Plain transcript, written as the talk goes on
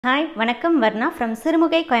Hi, வணக்கம் Varna from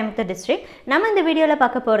Sirumugai, Coimbatore district. நம்ம இந்த வீடியோல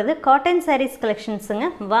பார்க்க போறது cotton sarees collectionsங்க.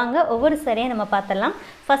 வாங்க ஒவ்வொரு சாரியை நம்ம பார்த்தலாம்.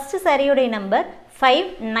 First saree உடைய நம்பர்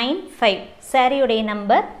 595. saree உடைய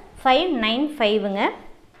நம்பர் 595ங்க.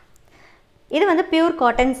 இது வந்து pure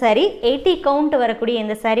cotton saree. 80 count வரக்கூடிய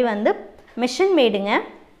இந்த saree வந்து machine madeங்க.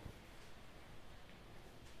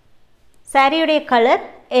 saree உடைய கலர்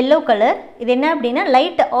yellow color. இது என்ன அப்படினா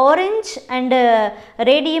light orange and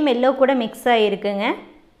radium yellow கூட mix ஆயிருக்குங்க.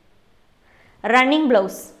 Running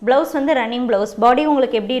blouse வந்து running blouse body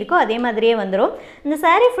உங்களுக்கு எப்படி இருக்கோ அதே மாதிரியே வந்துரும் இந்த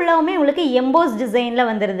saree ஃபுல்லாவுமே உங்களுக்கு embossed designல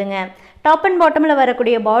வந்திருதுங்க டாப் அண்ட் பாட்டம்ல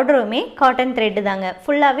வரக்கூடிய borderமே cotton thread தாங்க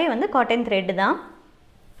ஃபுல்லாவே வந்து cotton thread தான்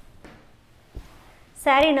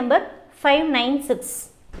saree number 596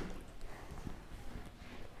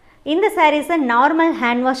 இந்த sarees நார்மல்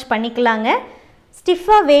ஹேண்ட் வாஷ் பண்ணிக்கலாங்க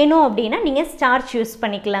ஸ்டிஃபா வேணும் அப்படினா நீங்க ஸ்டார்ச் யூஸ்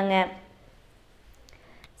பண்ணிக்கலாங்க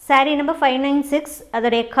saree number 596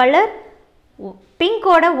 அதோட கலர் pink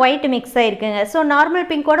ஓட white mix ஆயிருக்குங்க so normal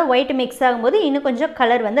pink ஓட white mix ஆகும்போது இன்னும் கொஞ்சம்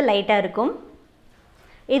கலர் வந்து லைட்டா இருக்கும்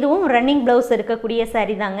இதுவும் ரன்னிங் ப்лауஸ் இருக்கக்கூடிய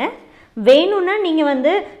saree தாங்க வேணும்னா நீங்க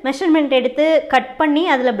வந்து மெஷர்மென்ட் எடுத்து கட் பண்ணி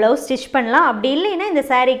அதுல ப்лауஸ் ஸ்டிட்ச் பண்ணலாம் அப்படி இல்லைனா இந்த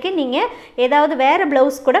சாரீக்கு நீங்க ஏதாவது வேற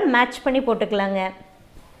ப்лауஸ் கூட மேட்ச் பண்ணி போட்டுக்கலாங்க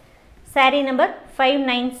saree number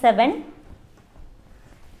 597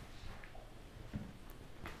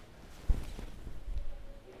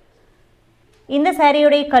 இந்த saree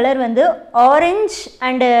உடைய கலர் வந்து orange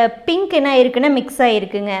and pink என்ன இருக்குன்னா mix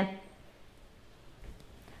ஆயிருக்குங்க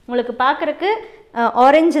உங்களுக்கு பார்க்கிறதுக்கு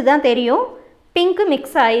orange தான் தெரியும் pink mix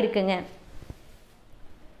ஆயிருக்குங்க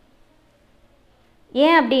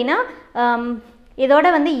ஏன் அப்படினா இதோட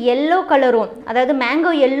வந்து yellow கலரும் அதாவது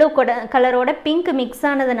mango yellow கலரோட pink mix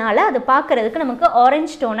ஆனதனால அது பார்க்கிறதுக்கு நமக்கு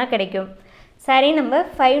orange டோனா கிடைக்கும் saree number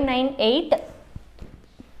 598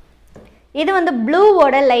 இது வந்து blue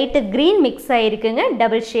ஓட light green mix ஆயிருக்குங்க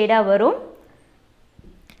double shade வரும்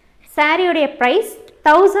saree உடைய price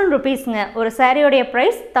 1000 rupeesங்க ஒரு saree உடைய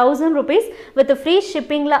price 1000 rupees with free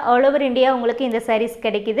shippingல all over India உங்களுக்கு இந்த sarees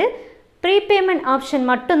கிடைக்குது prepayment option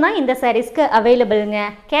மட்டும் தான் இந்த sareesக்கு அவேலபிள்ங்க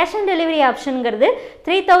cash on delivery optionங்கிறது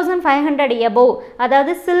 3500 above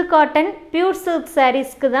அதாவது silk cotton pure silk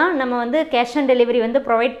sareesக்கு தான் நம்ம வந்து cash on delivery வந்து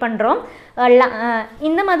ப்ரொவைட் பண்றோம்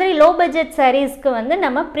இந்த மாதிரி low budget sareesக்கு வந்து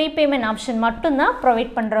நம்ம prepayment option மட்டும் தான்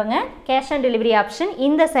provide பண்றோங்க cash on delivery option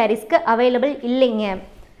இந்த sareesக்கு அவேலபிள் இல்லைங்க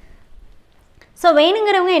சோ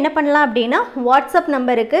வேணும்ங்கறவங்க என்ன பண்ணலாம் அப்படினா வாட்ஸ்அப்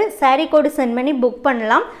நம்பருக்கு saree கோட் சென்ட் பண்ணி புக்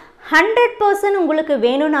பண்ணலாம் 100% உங்களுக்கு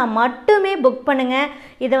வேணும்னா மட்டுமே புக் பண்ணுங்க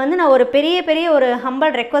இத வந்து நான் ஒரு பெரிய ஒரு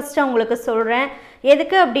ஹம்பிள் ரெக்வெஸ்டா உங்களுக்கு சொல்றேன்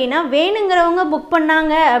எதுக்கு அப்படினா வேணும்ங்கறவங்க புக்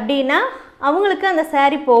பண்ணாங்க அப்படினா அவங்களுக்கு அந்த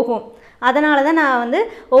saree போகும் அதனால தான் நான் வந்து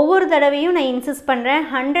ஒவ்வொரு தடவையும் நான் இன்சிஸ்ட் பண்றேன்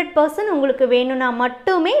 100% உங்களுக்கு வேணும்னா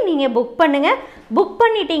மட்டுமே நீங்க புக் பண்ணுங்க புக்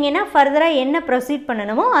பண்ணிட்டீங்கன்னா ஃபர்தரா என்ன ப்ரோசீட்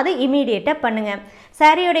பண்ணனுமோ அதை இமிடியேட்டா பண்ணுங்க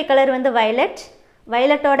saree உடைய கலர் வந்து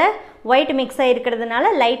violet ஓட white mix ஆயிருக்கிறதுனால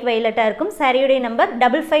light violet-ஆ இருக்கும் saree உடைய நம்பர்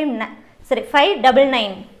 599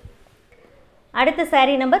 அடுத்த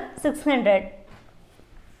saree நம்பர் 600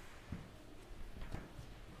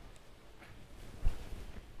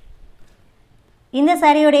 இந்த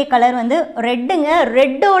saree உடைய கலர் வந்து ரெட்ங்க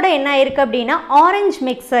ரெட்டோட என்ன ஆயிருக்கு அப்படினா orange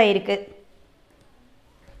mix ஆயிருக்கு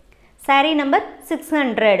saree நம்பர்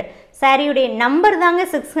 600 saree உடைய நம்பர் தாங்க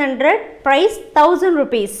 600 price 1000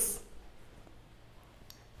 rupees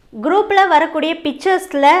குரூப்ல வரக்கூடிய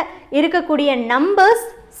பிக்சர்ஸ்ல இருக்கக்கூடிய நம்பர்ஸ்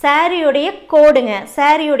saree உடைய கோடுங்க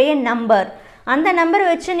saree உடைய நம்பர் அந்த நம்பர்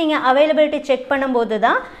வச்சு நீங்க அவேலபிலிட்டி செக் பண்ணும்போது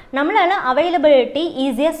தான் நம்மளால அவேலபிலிட்டி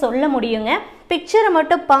ஈஸியா சொல்ல முடியுங்க பிக்சரை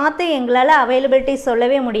மட்டும் பார்த்து எங்களால அவேலபிலிட்டி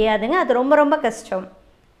சொல்லவே முடியாதுங்க அது ரொம்ப கஷ்டம்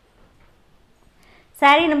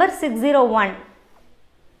saree நம்பர் 601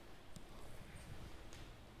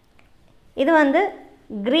 இது வந்து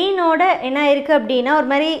green-ஓட என்ன இருக்கு அப்படினா ஒரு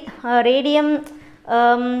மாதிரி ரேடியம்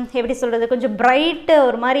எப்படி சொல்றது கொஞ்சம் bright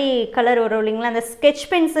ஒரு மாதிரி கலர் வரும் இல்லீங்களா அந்த sketch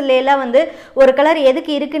pencil எல்லாம் வந்து ஒரு கலர்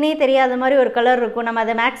எதுக்கு இருக்குனே தெரியாத மாதிரி ஒரு கலர் இருக்கும் நம்ம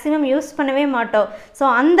அதை மேக்ஸिमम யூஸ் பண்ணவே மாட்டோம் சோ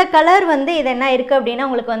அந்த கலர் வந்து இது என்ன இருக்கு அப்படினா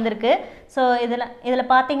உங்களுக்கு வந்திருக்கு சோ இதல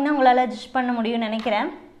பாத்தீங்கன்னா உங்களால ஜட்ஜ் பண்ண முடியும்னு நினைக்கிறேன்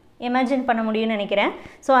இமேஜின் பண்ண முடியும்னு நினைக்கிறேன்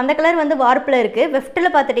சோ அந்த கலர் வந்து வார்ப்ல இருக்கு லெஃப்ட்ல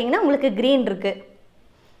பாத்துட்டீங்கன்னா உங்களுக்கு green இருக்கு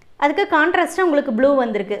அதுக்கு கான்ட்ராஸ்டா உங்களுக்கு ப்ளூ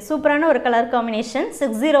வந்திருக்கு சூப்பரான ஒரு colour combination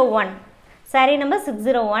 601 saree number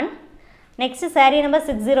 601 next saree number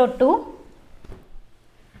 602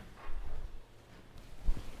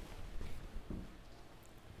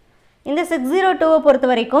 இந்த 602 பொறுத்த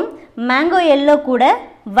வரைக்கும் mango yellow கூட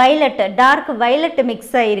violet dark violet mix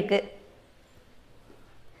ஆயிருக்கு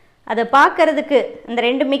அத பார்க்கிறதுக்கு இந்த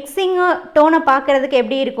ரெண்டு மிக்ஸிங் டோனை பார்க்கிறதுக்கு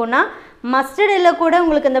எப்படி இருக்கும்னா மஸ்டர்ட் yellow கூட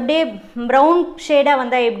உங்களுக்கு அந்த அப்படியே brown ஷேடா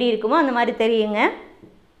வந்தா எப்படி இருக்குமோ அந்த மாதிரி தெரியுங்க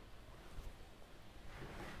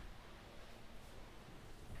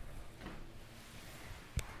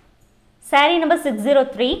saree number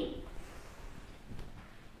 603.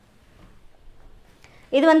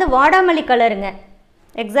 இது வந்து வாடாமல்லி கலருங்க.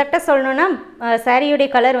 எக்ஸாக்டாக சொல்லணும்னா சாரியுடைய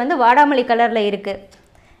கலர் வந்து வாடாமல்லி கலரில் இருக்குது.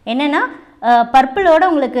 என்னென்னா பர்பிளோட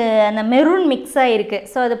உங்களுக்கு அந்த மெரூன் மிக்ஸாக இருக்குது.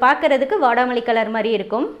 ஸோ அது பார்க்குறதுக்கு வாடாமல்லி கலர் மாதிரி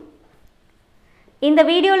இருக்கும். இந்த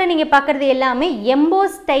வீடியோவில் நீங்கள் பார்க்குறது எல்லாமே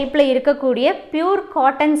எம்போஸ் டைப்பில் இருக்கக்கூடிய பியூர்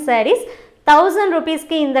காட்டன் சாரீஸ். 1000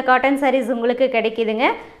 rupeesக்கு இந்த காட்டன் சாரீஸ் உங்களுக்கு கிடைக்குதுங்க.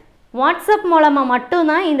 வாட்ஸ்அப் மூலமாக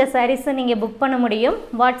மட்டும்தான் இந்த சாரீஸை நீங்கள் புக் பண்ண முடியும்.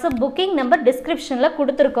 வாட்ஸ்அப் புக்கிங் நம்பர் டிஸ்கிரிப்ஷனில்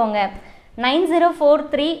கொடுத்துருக்கோங்க.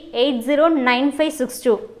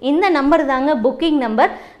 9043809562 இந்த நம்பர் தாங்க புக்கிங்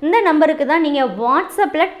நம்பர். இந்த நம்பருக்கு தான் நீங்கள்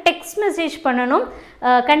வாட்ஸ்அப்பில் டெக்ஸ்ட் மெசேஜ் பண்ணணும்.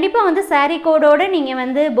 கண்டிப்பாக வந்து சாரீ கோடோடு நீங்கள்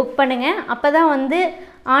வந்து புக் பண்ணுங்கள். அப்போ தான் வந்து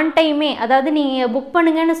ஆன் டைமே, அதாவது நீங்கள் புக்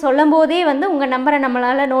பண்ணுங்கன்னு சொல்லும் போதே வந்து உங்கள் நம்பரை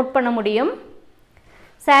நம்மளால் நோட் பண்ண முடியும்.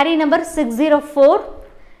 சாரீ நம்பர் 604.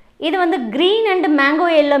 இது வந்து green and mango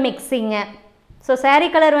yellow மிக்ஸிங்க. So sari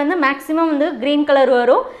colour வந்து மேக்ஸிமம் வந்து க்ரீன் கலர்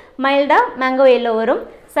வரும், மைல்டாக மேங்கோ எல்லோ வரும்.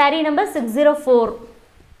 Sari number 604.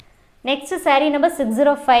 Next sari number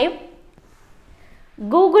 605.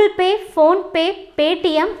 Google Pay, PhonePe,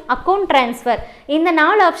 Paytm, account transfer இந்த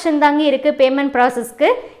 4 ஆப்ஷன் தாங்க இருக்குது payment ப்ராசஸ்க்கு.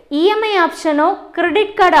 EMI ஆப்ஷனோ,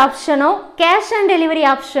 credit card ஆப்ஷனோ, cash on delivery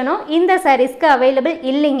ஆப்ஷனோ இந்த சாரீஸ்க்கு அவைலபிள்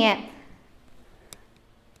இல்லைங்க.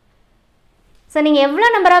 ஸோ நீங்கள் எவ்வளோ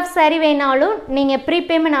நம்பர் ஆஃப் சாரீ வேணாலும் நீங்கள்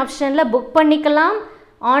ப்ரீபேமெண்ட் ஆப்ஷனில் புக் பண்ணிக்கலாம்,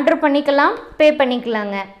 ஆர்டர் பண்ணிக்கலாம், பே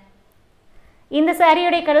பண்ணிக்கலாங்க. இந்த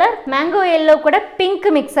சாரியோடைய கலர் மேங்கோ எல்லோ கூட பிங்க்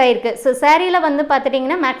மிக்ஸ் ஆகிருக்கு. ஸோ சாரியில் வந்து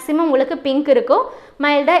பார்த்துட்டிங்கன்னா மேக்ஸிமம் உங்களுக்கு பிங்க் இருக்கும்,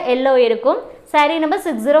 மைல்டாக எல்லோ இருக்கும். Sari number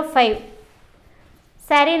 605.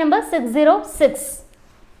 Sari number 606.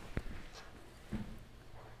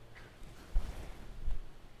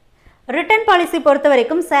 Return policy பொறுத்த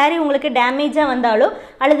வரைக்கும் சாரீ உங்களுக்கு டேமேஜாக வந்தாலோ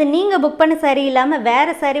அல்லது நீங்கள் புக் பண்ண சாரீ இல்லாமல்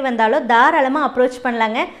வேறு சாரீ வந்தாலோ தாராளமாக அப்ரோச்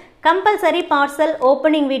பண்ணலாங்க. கம்பல்சரி பார்சல்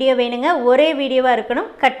ஓப்பனிங் வீடியோ வேணுங்க. ஒரே வீடியோவாக இருக்கணும்,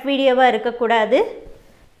 கட் வீடியோவாக இருக்கக்கூடாது.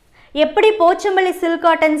 எப்படி போச்சம்பள்ளி சில்க்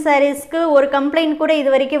காட்டன் சாரீஸ்க்கு ஒரு கம்ப்ளைண்ட் கூட இது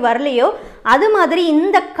வரைக்கும் வரலையோ அது மாதிரி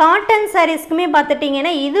இந்த காட்டன் சாரீஸ்க்குமே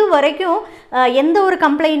பார்த்துட்டிங்கன்னா இது வரைக்கும் எந்த ஒரு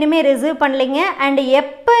கம்ப்ளைண்ட்டுமே ரிசீவ் பண்ணலைங்க. அண்ட்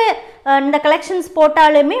எப்போ இந்த கலெக்ஷன்ஸ்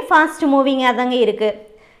போட்டாலுமே ஃபாஸ்ட் மூவிங்காக தாங்க இருக்குது.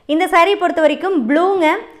 இந்த சாரீ பொறுத்த வரைக்கும் ப்ளூங்க,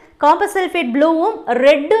 காப்பர் சல்ஃபேட் ப்ளூவும்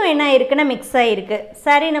ரெட்டும் என்ன இருக்குன்னா மிக்ஸ் ஆகிருக்கு.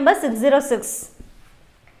 Sari number 606.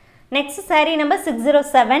 Next sari number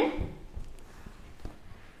 607.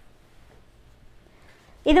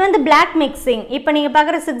 இது வந்து பிளாக் மிக்சிங். இப்போ நீங்கள்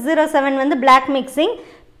பார்க்குற 607 வந்து பிளாக் மிக்சிங்,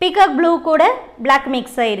 பீகாக் ப்ளூ கூட பிளாக்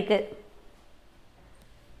மிக்ஸ் ஆகிருக்கு.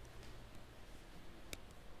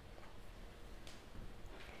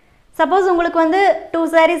 சப்போஸ் உங்களுக்கு வந்து 2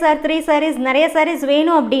 sarees ஆர் 3 sarees நிறைய sarees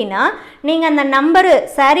வேணும் அப்படின்னா நீங்கள் அந்த நம்பரு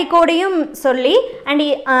சாரீ கோடையும் சொல்லி அண்ட்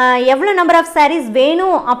எவ்வளோ நம்பர் ஆஃப் sarees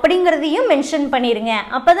வேணும் அப்படிங்கிறதையும் மென்ஷன் பண்ணிடுங்க.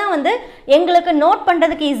 அப்போ தான் வந்து எங்களுக்கு நோட்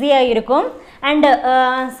பண்ணுறதுக்கு ஈஸியாக இருக்கும். அண்டு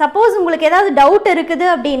சப்போஸ் உங்களுக்கு ஏதாவது டவுட் இருக்குது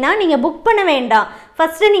அப்படின்னா நீங்கள் புக் பண்ண வேண்டாம்.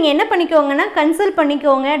 ஃபஸ்ட்டு நீங்கள் என்ன பண்ணிக்கோங்கன்னா கன்சல்ட்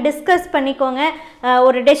பண்ணிக்கோங்க, டிஸ்கஸ் பண்ணிக்கோங்க.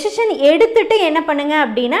 ஒரு டெசிஷன் எடுத்துகிட்டு என்ன பண்ணுங்கள்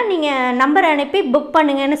அப்படின்னா நீங்கள் நம்பர் அனுப்பி புக்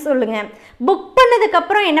பண்ணுங்கன்னு சொல்லுங்கள். புக்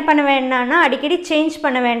பண்ணதுக்கப்புறம் என்ன பண்ண வேண்டாம்னா அடிக்கடி சேஞ்ச்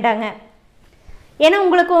பண்ண வேண்டாங்க. ஏன்னா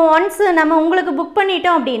உங்களுக்கு ஒன்ஸ் நம்ம உங்களுக்கு புக்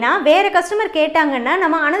பண்ணிட்டோம் அப்படின்னா வேறு கஸ்டமர் கேட்டாங்கன்னா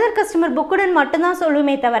நம்ம அனதர் கஸ்டமர் புக்குடன் மட்டும்தான்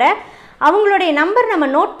சொல்லுமே தவிர அவங்களுடைய நம்பர் நம்ம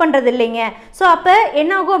நோட் பண்ணுறது இல்லைங்க. ஸோ அப்போ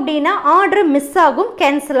என்ன ஆகும் அப்படின்னா ஆர்டர் மிஸ் ஆகும்,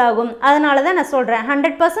 கேன்சல் ஆகும். அதனால தான் நான் சொல்கிறேன்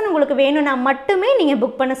 100% உங்களுக்கு வேணும்னா மட்டுமே நீங்கள்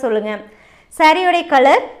புக் பண்ண சொல்லுங்கள். சாரியோடைய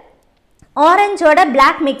கலர் ஆரஞ்சோட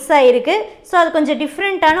பிளாக் மிக்ஸ் ஆகிருக்கு. ஸோ அது கொஞ்சம்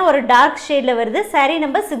டிஃப்ரெண்ட்டான ஒரு டார்க் ஷேடில் வருது. சாரீ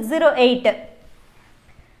நம்பர் 608.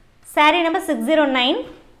 சாரீ நம்பர் 609.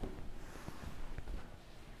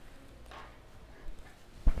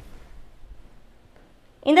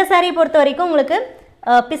 இந்த சாரீ பொறுத்த வரைக்கும் உங்களுக்கு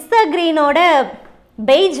பிஸ்தா கிரீனோட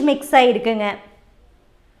பெய்ஜ் மிக்ஸ் ஆகிருக்குங்க.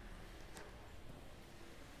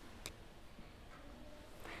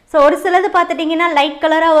 ஸோ ஒரு சிலது பார்த்துட்டிங்கன்னா லைட்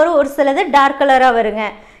கலராக வரும், ஒரு சிலது டார்க் கலராக வருங்க.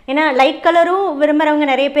 ஏன்னா லைட் கலரும் விரும்புகிறவங்க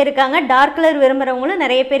நிறைய பேர் இருக்காங்க, டார்க் கலர் விரும்புகிறவங்களும்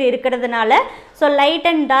நிறைய பேர் இருக்கிறதுனால so light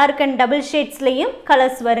and dark and double ஷேட்ஸ்லேயும்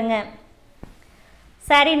colours வருங்க.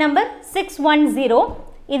 சாரீ நம்பர் 610.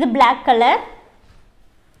 இது பிளாக் கலர்.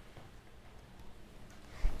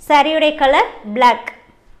 சாரியுடைய கலர் பிளாக்.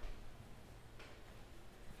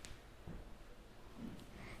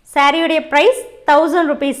 சாரியுடைய ப்ரைஸ் 1000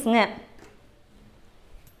 rupeesங்க.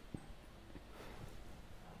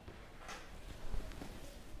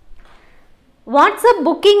 வாட்ஸ்அப்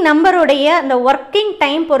புக்கிங் நம்பருடைய அந்த ஒர்க்கிங்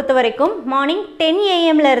டைம் பொறுத்த வரைக்கும் மார்னிங் 10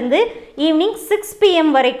 AM ஈவினிங் 6 PM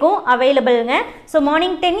வரைக்கும் அவைலபிள்ங்க. So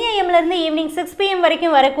morning 10 AM evening 6 PM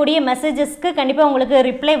வரைக்கும் வரக்கூடிய மெசேஜஸ்க்கு கண்டிப்பாக உங்களுக்கு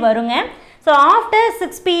ரிப்ளை வருங்க. ஸோ ஆஃப்டர்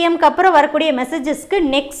 6 PM அப்புறம் வரக்கூடிய மெசேஜஸ்க்கு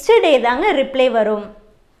நெக்ஸ்ட் டே தாங்க ரிப்ளை வரும்.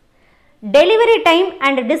 Delivery time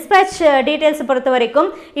and dispatch details பொறுத்த வரைக்கும்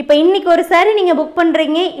இப்போ இன்றைக்கி ஒரு saree நீங்கள் புக்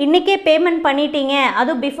பண்ணுறீங்க, இன்றைக்கே பேமெண்ட் பண்ணிட்டீங்க,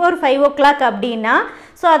 அதுவும் பிஃபோர் 5 o'clock அப்படின்னா,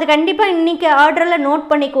 ஸோ அது கண்டிப்பாக இன்றைக்கி ஆர்டரில் நோட்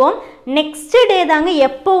பண்ணிக்குவோம். நெக்ஸ்ட் டே தாங்க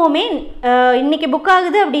எப்போவுமே, இன்றைக்கி புக்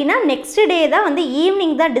ஆகுது அப்படின்னா நெக்ஸ்ட் டே தான் வந்து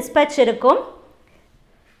ஈவினிங் தான் டிஸ்பேட்ச் இருக்கும்.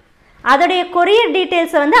 அதோடைய கொரியர்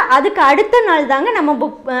டீட்டெயில்ஸை வந்து அதுக்கு அடுத்த நாள் தாங்க நம்ம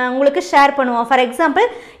உங்களுக்கு ஷேர் பண்ணுவோம். ஃபார் எக்ஸாம்பிள்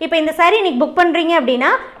இப்போ இந்த saree இன்றைக்கி புக் பண்ணுறீங்க அப்படின்னா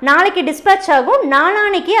நாளைக்கு டிஸ்பேட்ச் ஆகும்,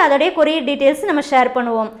 நாளான்னைக்கு அதோடைய கொரியர் டீட்டெயில்ஸ் நம்ம ஷேர்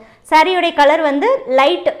பண்ணுவோம். சாரியோடைய கலர் வந்து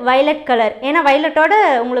லைட் வயலட் கலர், ஏன்னா வயலட்டோட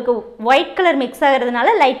உங்களுக்கு ஒயிட் கலர் மிக்ஸ்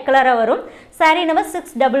ஆகிறதுனால லைட் கலராக வரும். saree number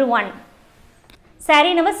 611,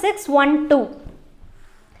 saree number 612.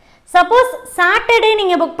 Suppose Saturday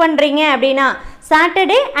நீங்கள் புக் பண்ணுறீங்க அப்படின்னா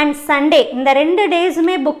சாட்டர்டே அண்ட் சண்டே இந்த 2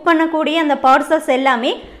 டேஸுமே புக் பண்ணக்கூடிய அந்த பார்சல்ஸ்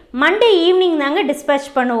எல்லாமே மண்டே ஈவினிங் தாங்க டிஸ்பேட்ச்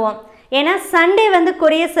பண்ணுவோம். ஏன்னா சண்டே வந்து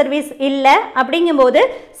கொரியர் சர்வீஸ் இல்லை, அப்படிங்கும்போது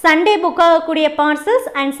சண்டே புக் ஆகக்கூடிய பார்சல்ஸ்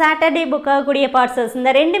அண்ட் சாட்டர்டே புக் ஆகக்கூடிய பார்சல்ஸ்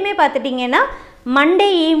இந்த ரெண்டுமே பார்த்துட்டிங்கன்னா மண்டே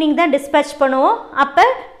ஈவினிங் தான் டிஸ்பேட்ச் பண்ணுவோம். அப்போ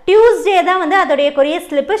டியூஸ்டே தான் வந்து அதோடைய கொரியர்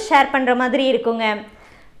ஸ்லிப்பு ஷேர் பண்ணுற மாதிரி இருக்குங்க.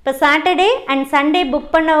 இப்போ சாட்டர்டே அண்ட் சண்டே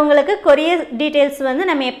புக் பண்ணவங்களுக்கு கொரியர் டீட்டெயில்ஸ் வந்து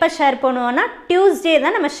நம்ம எப்போ ஷேர் பண்ணுவோம்னா டியூஸ்டே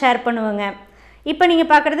தான் நம்ம ஷேர் பண்ணுவோங்க. இப்போ நீங்கள்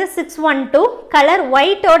பார்க்குறது 612 கலர்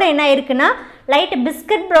ஒயிட்டோட என்ன இருக்குன்னா லைட்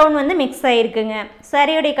பிஸ்கட் ப்ரௌன் வந்து mix ஆகிருக்குங்க.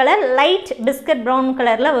 சாரியோடைய colour light biscuit brown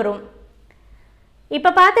கலரில் வரும். இப்போ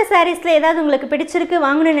பார்த்த சாரீஸில் ஏதாவது உங்களுக்கு பிடிச்சிருக்கு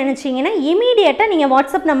வாங்கணும்னு நினச்சிங்கன்னா இமீடியட்டாக நீங்கள்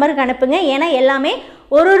வாட்ஸ்அப் நம்பருக்கு அனுப்புங்க. ஏன்னா எல்லாமே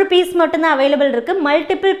ஒரு பீஸ் மட்டும்தான் அவைலபிள் இருக்குது,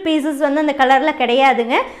 மல்டிபிள் பீசஸ் வந்து அந்த கலரில்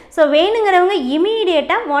கிடையாதுங்க. ஸோ வேணுங்கிறவங்க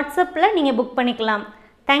இமீடியட்டாக வாட்ஸ்அப்பில் நீங்கள் புக் பண்ணிக்கலாம்.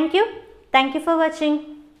 தேங்க்யூ ஃபார் வாட்சிங்.